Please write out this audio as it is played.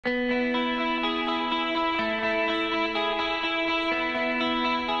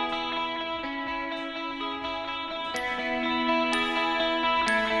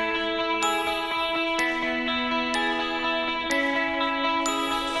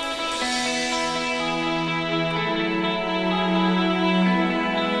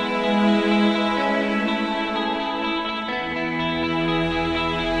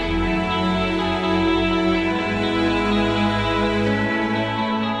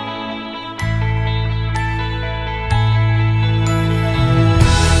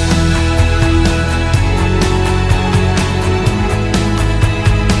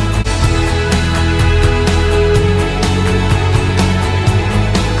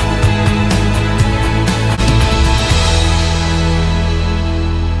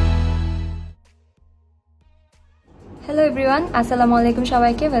Everyone, আসসালামু আলাইকুম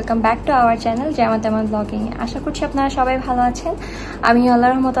সবাইকে। Welcome back to our channel যেমন তেমন ব্লগিং। আশা করছি আপনারা সবাই ভালো আছেন। আমি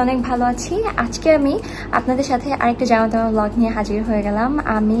আল্লাহর রহমতে অনেক ভালো আছি। আজকে আমি আপনাদের সাথে আরেকটা যেমন তেমন ব্লগ নিয়ে হাজির হয়ে গেলাম।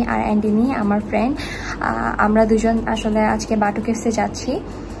 আমি আর অ্যান্ডিনি, আমার ফ্রেন্ড, আমরা দুজন আসলে আজকে বাটু কেভসে যাচ্ছি।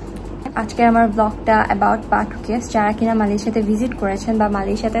 আজকে আমার ব্লগটা অ্যাবাউট বাটু কেভস। যারা কিনা মালয়েশিয়াতে ভিজিট করেছেন বা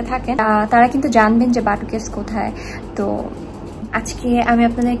মালয়েশিয়াতে থাকেন তারা কিন্তু জানবেন যে বাটু কেভস কোথায়। তো আজকে আমি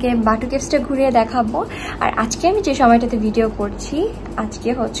আপনাদেরকে বাটু কেভসটা ঘুরিয়ে দেখাবো। আর আজকে আমি যে সময়টাতে ভিডিও করছি, আজকে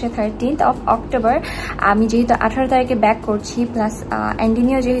হচ্ছে 13th of October। আমি যেহেতু 18 তারিখে ব্যাক করছি, প্লাস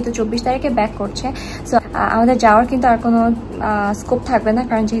অ্যান্ডিনিও যেহেতু 24 তারিখে ব্যাক করছে, সো আমাদের যাওয়ার কিন্তু আর কোনো স্কোপ থাকবে না,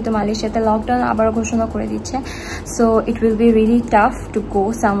 কারণ যেহেতু মালয়েশিয়াতে লকডাউন আবারও ঘোষণা করে দিচ্ছে। So it will be really tough to go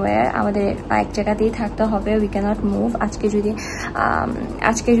somewhere. আমাদের এক জায়গাতেই থাকতে হবে, উই ক্যানট মুভ।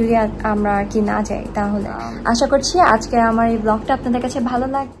 আজকে যদি আমরা আর কি না যাই, তাহলে আশা করছি আজকে আমার এই ব্লগটা আপনাদের কাছে ভালো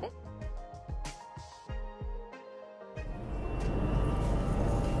লাগবে।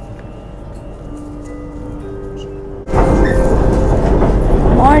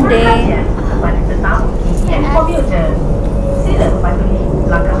 More day.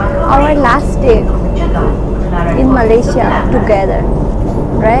 Our last day in Malaysia together,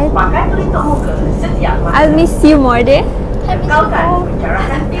 right? I'll miss you more day.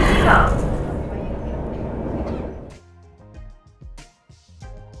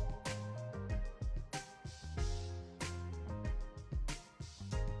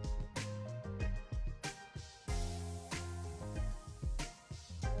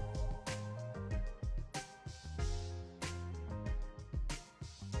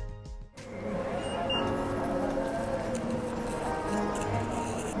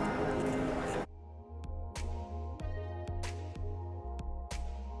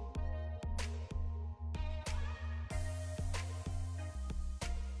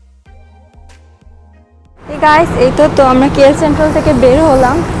 Guys, এই তো আমরা কেএল সেন্ট্রাল থেকে বের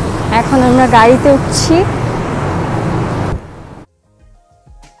হলাম। এখন আমরা গাড়িতে উঠছি।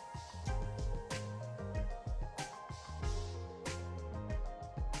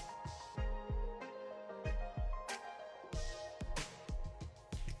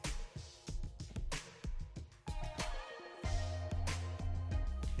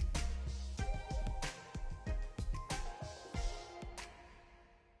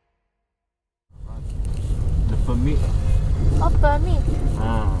 Permit. Oh, permit.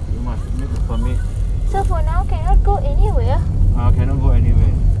 You must need the permit. So for now, cannot go anywhere. Cannot go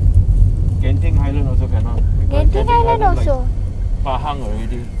anywhere. Genting Highland also cannot. Genting Island also. Like Pahang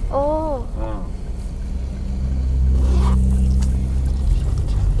already. Oh.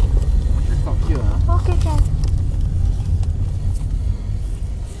 Stop here. Okay, can.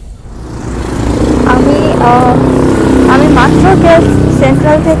 আমি মাত্র caves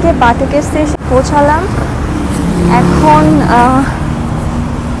central থেকে বাটু কেভসে পৌঁছালাম। এখন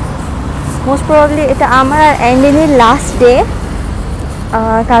most probably এটা আমার আর অ্যান্ডিনির last day.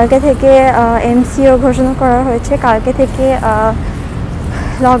 কালকে থেকে MCO ঘোষণা করা হয়েছে, কালকে থেকে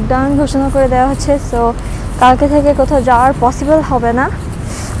লকডাউন ঘোষণা করে দেওয়া হচ্ছে। সো কালকে থেকে কোথাও যাওয়ার পসিবল হবে না।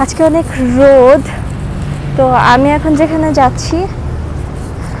 আজকে অনেক রোদ। তো আমি এখন যেখানে যাচ্ছি,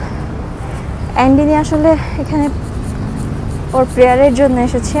 অ্যান্ডিনি আসলে এখানে ওর প্রেয়ারের জন্য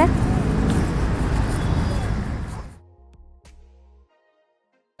এসেছে।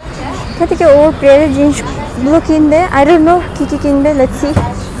 এখান থেকে ওর প্রেয়ারের জিনিসগুলো কিনবে। আই ডোন্ট নো কি কি কিনবে, let's see.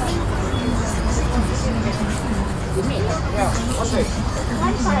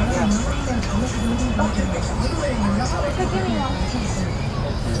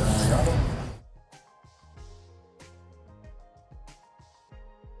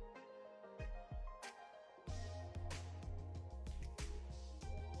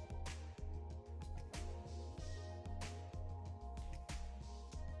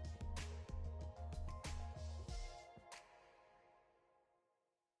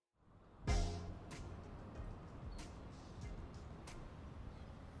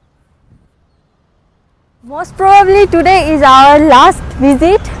 Most probably today is our last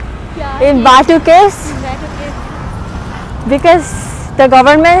visit in Batu Caves, because the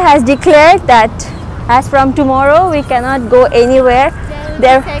government has declared that as from tomorrow we cannot go anywhere.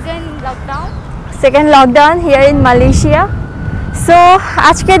 There will be second lockdown here in Malaysia. So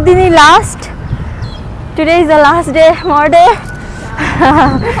আজকের দিনই last. Today is the last day. More day.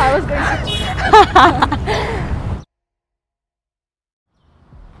 I was going to.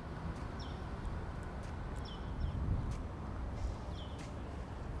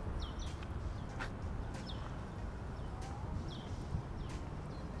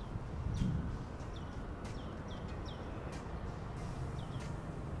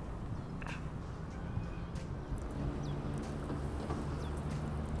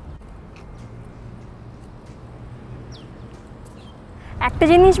 একটা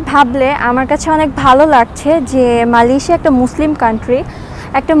জিনিস ভাবলে আমার কাছে অনেক ভালো লাগছে যে মালয়েশিয়া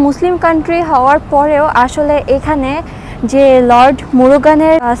একটা মুসলিম কান্ট্রি হওয়ার পরেও আসলে এখানে যে লর্ড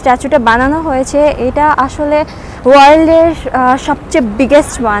মুরুগানের স্ট্যাচুটা বানানো হয়েছে এটা আসলে ওয়ার্ল্ডের সবচেয়ে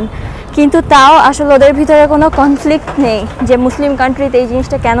বিগেস্ট ওয়ান, কিন্তু তাও আসলে ওদের ভিতরে কোনো কনফ্লিক্ট নেই যে মুসলিম কান্ট্রিতে এই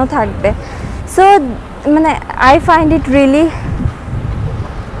জিনিসটা কেন থাকবে। সো মানে I find it really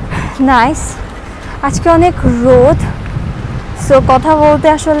nice. আজকে অনেক রোদ, সো কথা বলতে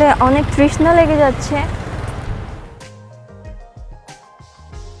আসলে অনেক তৃষ্ণা লেগে যাচ্ছে।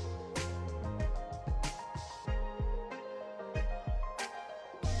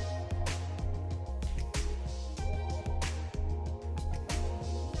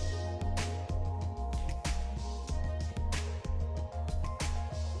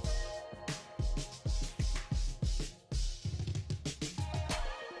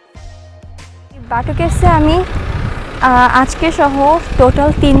 বাটু কেভসে আমি আজকে সহ টোটাল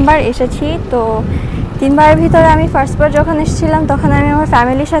 3 বার এসেছি। তো 3 বারের ভিতরে আমি ফার্স্টবার যখন এসেছিলাম তখন আমি আমার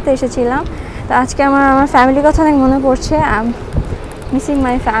ফ্যামিলির সাথে এসেছিলাম। তো আজকে আমার ফ্যামিলির কথা অনেক মনে পড়ছে। I am missing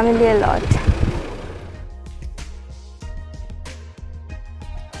my family এ লট।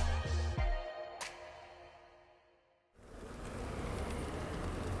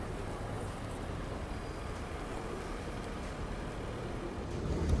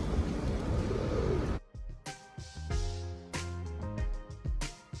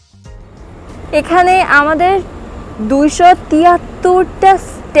 এখানে আমাদের 273টা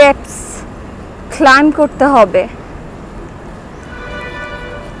স্টেপস ক্লাইম্ব করতে হবে।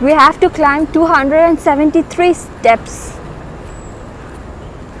 We have to climb 273 steps.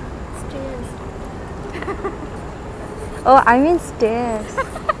 Stairs. Oh, I mean stairs.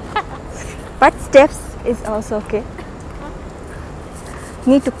 But steps is also okay.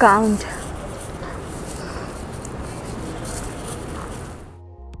 Need to count.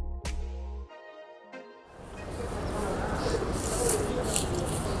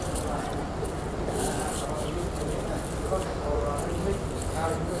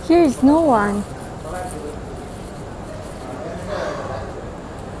 Here is no one.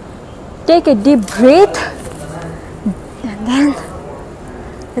 Take a deep breath and then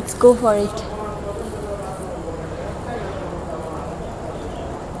let's go for it.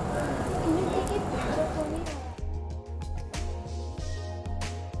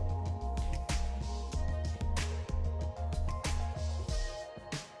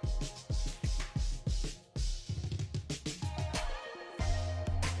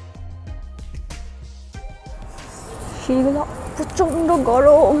 সিঁড়িগুলো প্রচন্ড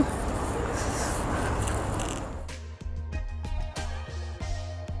গরম।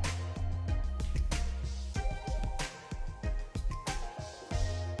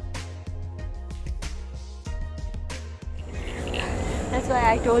 That's why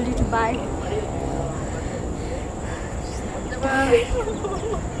I told you to buy.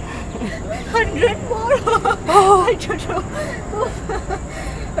 $100 more. Oh, I don't know.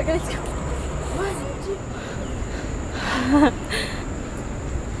 Okay, let's go.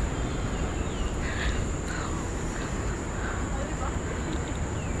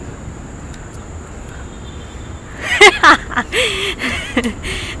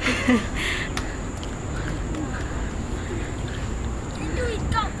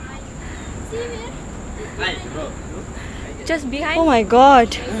 Just behind. Oh my God.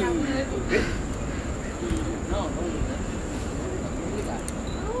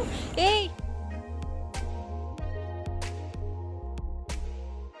 Hey.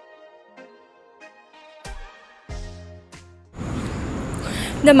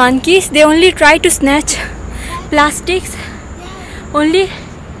 The monkeys, they only try to snatch plastics. Only.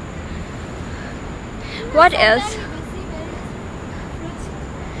 What else?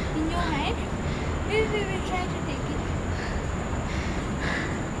 In your hand, we will try to take it.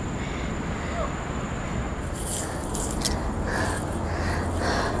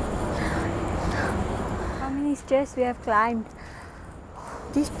 How many stairs we have climbed?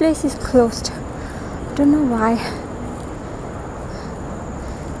 This place is closed. I don't know why.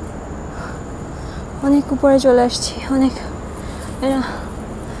 অনেক উপরে চলে আসছি, অনেক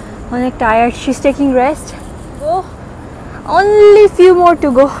tired. She's taking rest. Oh, only few more to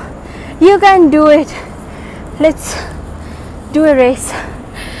go. You can do it. Let's do a race.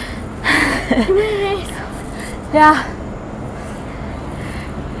 Do a race. Yeah.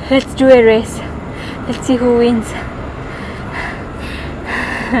 Let's do a race. Let's see who wins.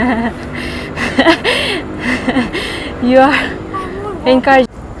 You are encouraged.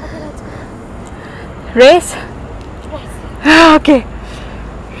 Race? Okay.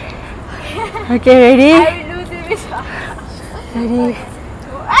 Okay, ready? I will lose it. Ready?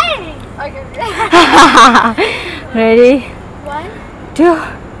 Okay. Ready? 1, 2. 2.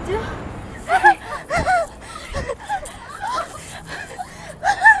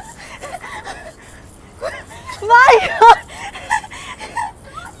 My God!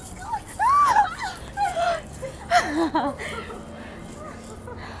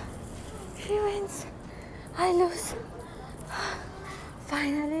 She wins. I lose.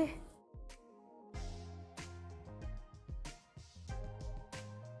 Finally.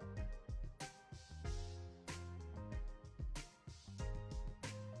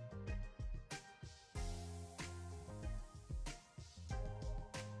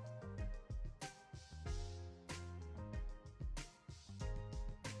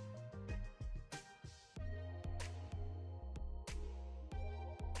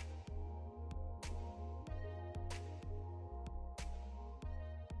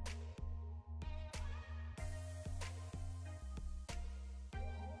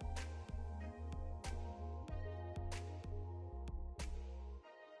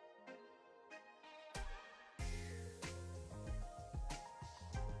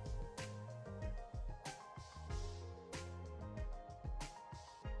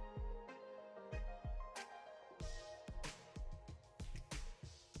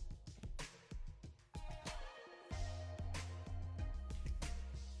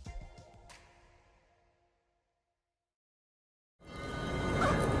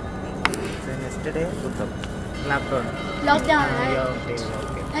 Yesterday, lockdown. Lockdown, right? Yeah, okay,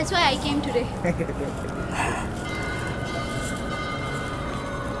 okay. That's why I came today.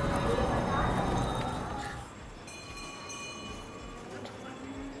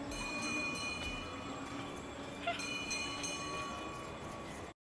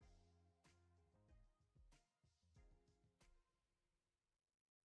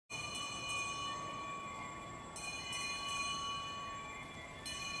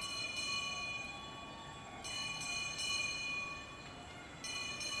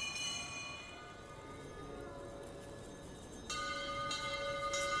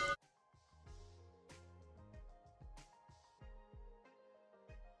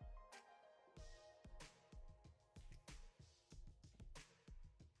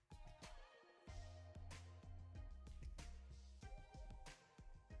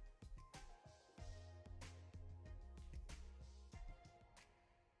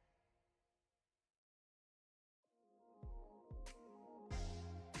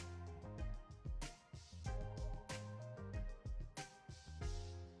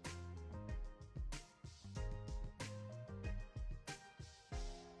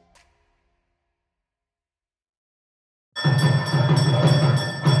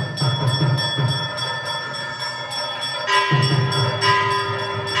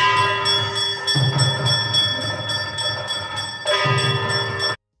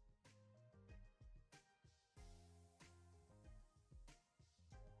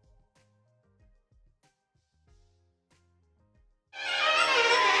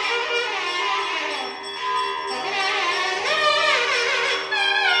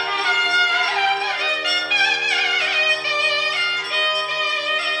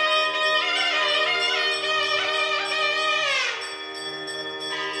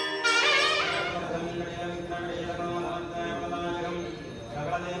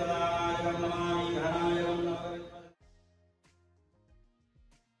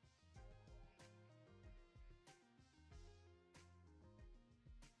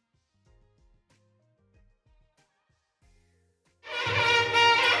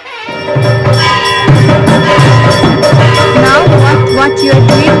 What you are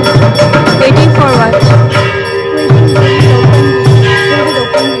doing? Waiting for what? Waiting for it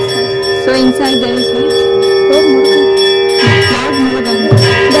open this time. So inside there is what? Not more than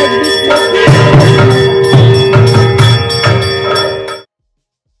That this first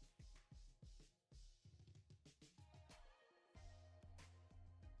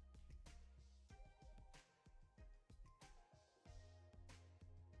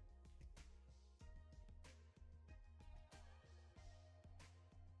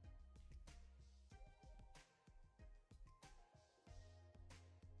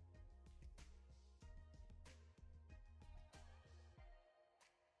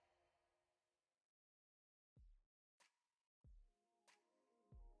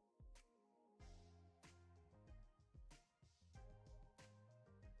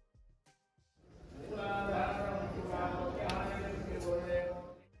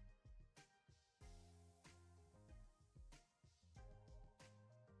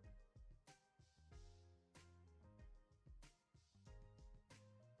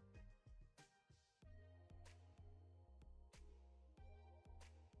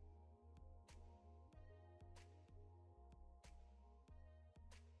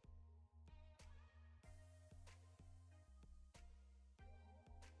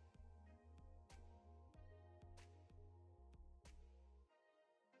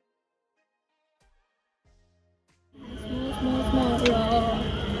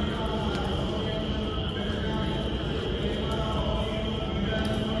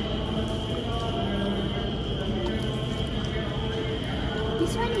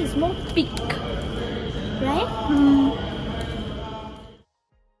This one is more pink, right?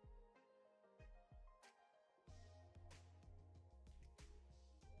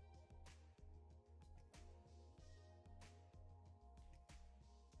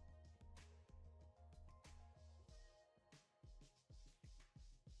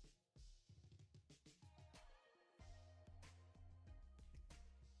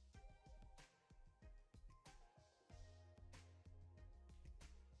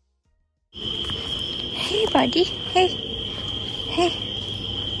 Hey buddy, hey, hey.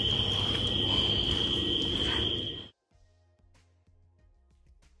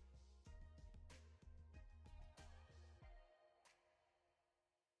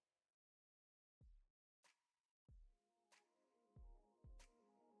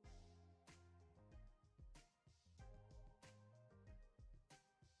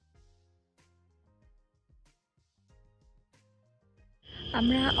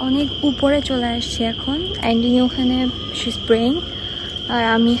 আমরা অনেক উপরে চলে আসছি এখন। অ্যান্ডিনি ওখানে she spraying আর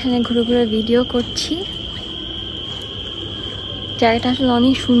আমি এখানে ঘুরে ঘুরে ভিডিও করছি। জায়গাটা আসলে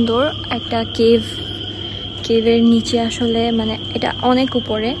অনেক সুন্দর, একটা কেভের নিচে আসলে মানে এটা অনেক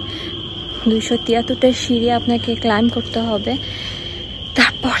উপরে, 273টা সিঁড়ি আপনাকে ক্লাইম্ব করতে হবে,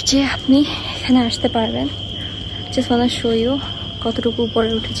 তারপর যে আপনি এখানে আসতে পারবেন। Just want to show you কতটুকু উপরে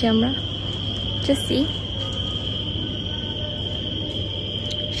উঠেছি আমরা। Just see,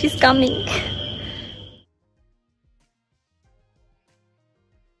 she's coming.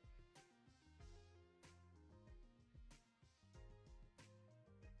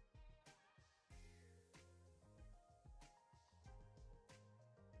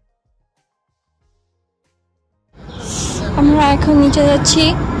 আমরা এখন নিচে যাচ্ছি।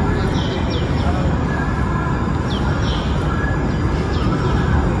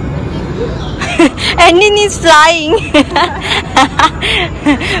 Andin is flying.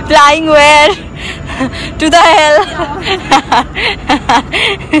 Flying where? To the hell.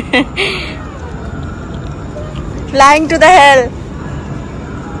 Flying to the hell.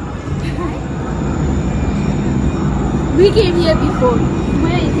 We came here before.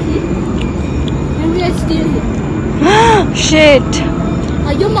 Where is he? And we are still here. Shit.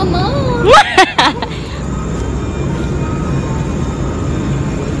 Are you mama?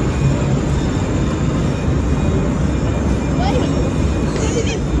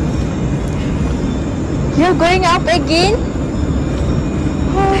 You're going up again?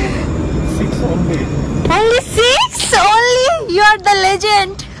 6 only. Only 6? Only? You are the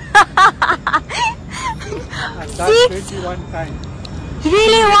legend. I've done 21 times.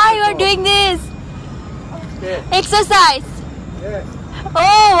 Really? Why you are doing this? Okay. Exercise? Yes.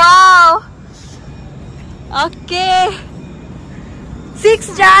 Oh wow. Okay.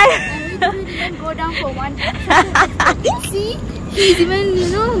 6 drive. And we couldn't even go down for one time. See, he's even,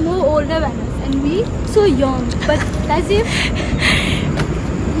 more older than us. And we so young. But as if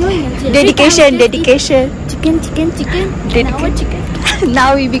no energy. Dedication, dedication. Chicken. Now a chicken. Now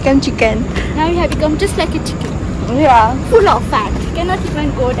we become chicken. Now we have become just like a chicken. Yeah. Full of fat. Cannot even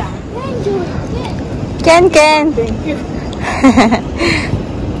go down. Can. Thank you.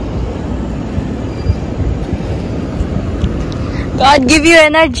 God give you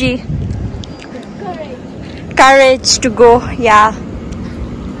energy. Courage to go. Yeah.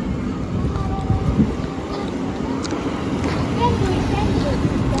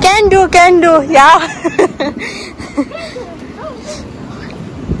 Can do. Yeah.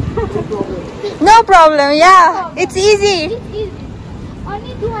 No problem. Yeah. It's easy.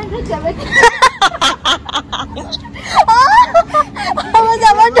 Only 270. I was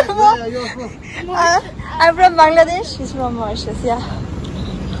about to go. I'm from Bangladesh. She's from Malaysia. Yeah.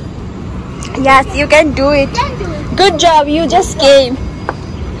 Yes, you can do it. Good job. You just came.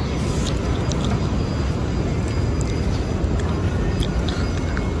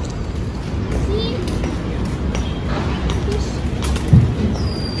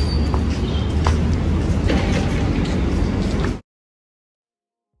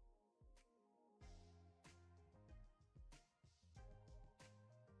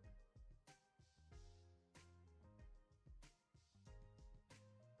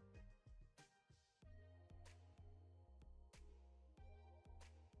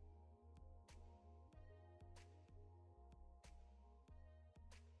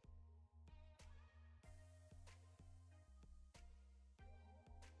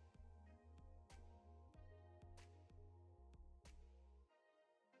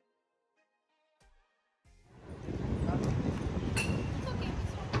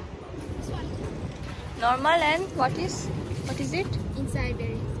 Normal and what is it? Inside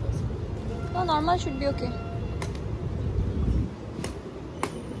there is. No, normal should be okay.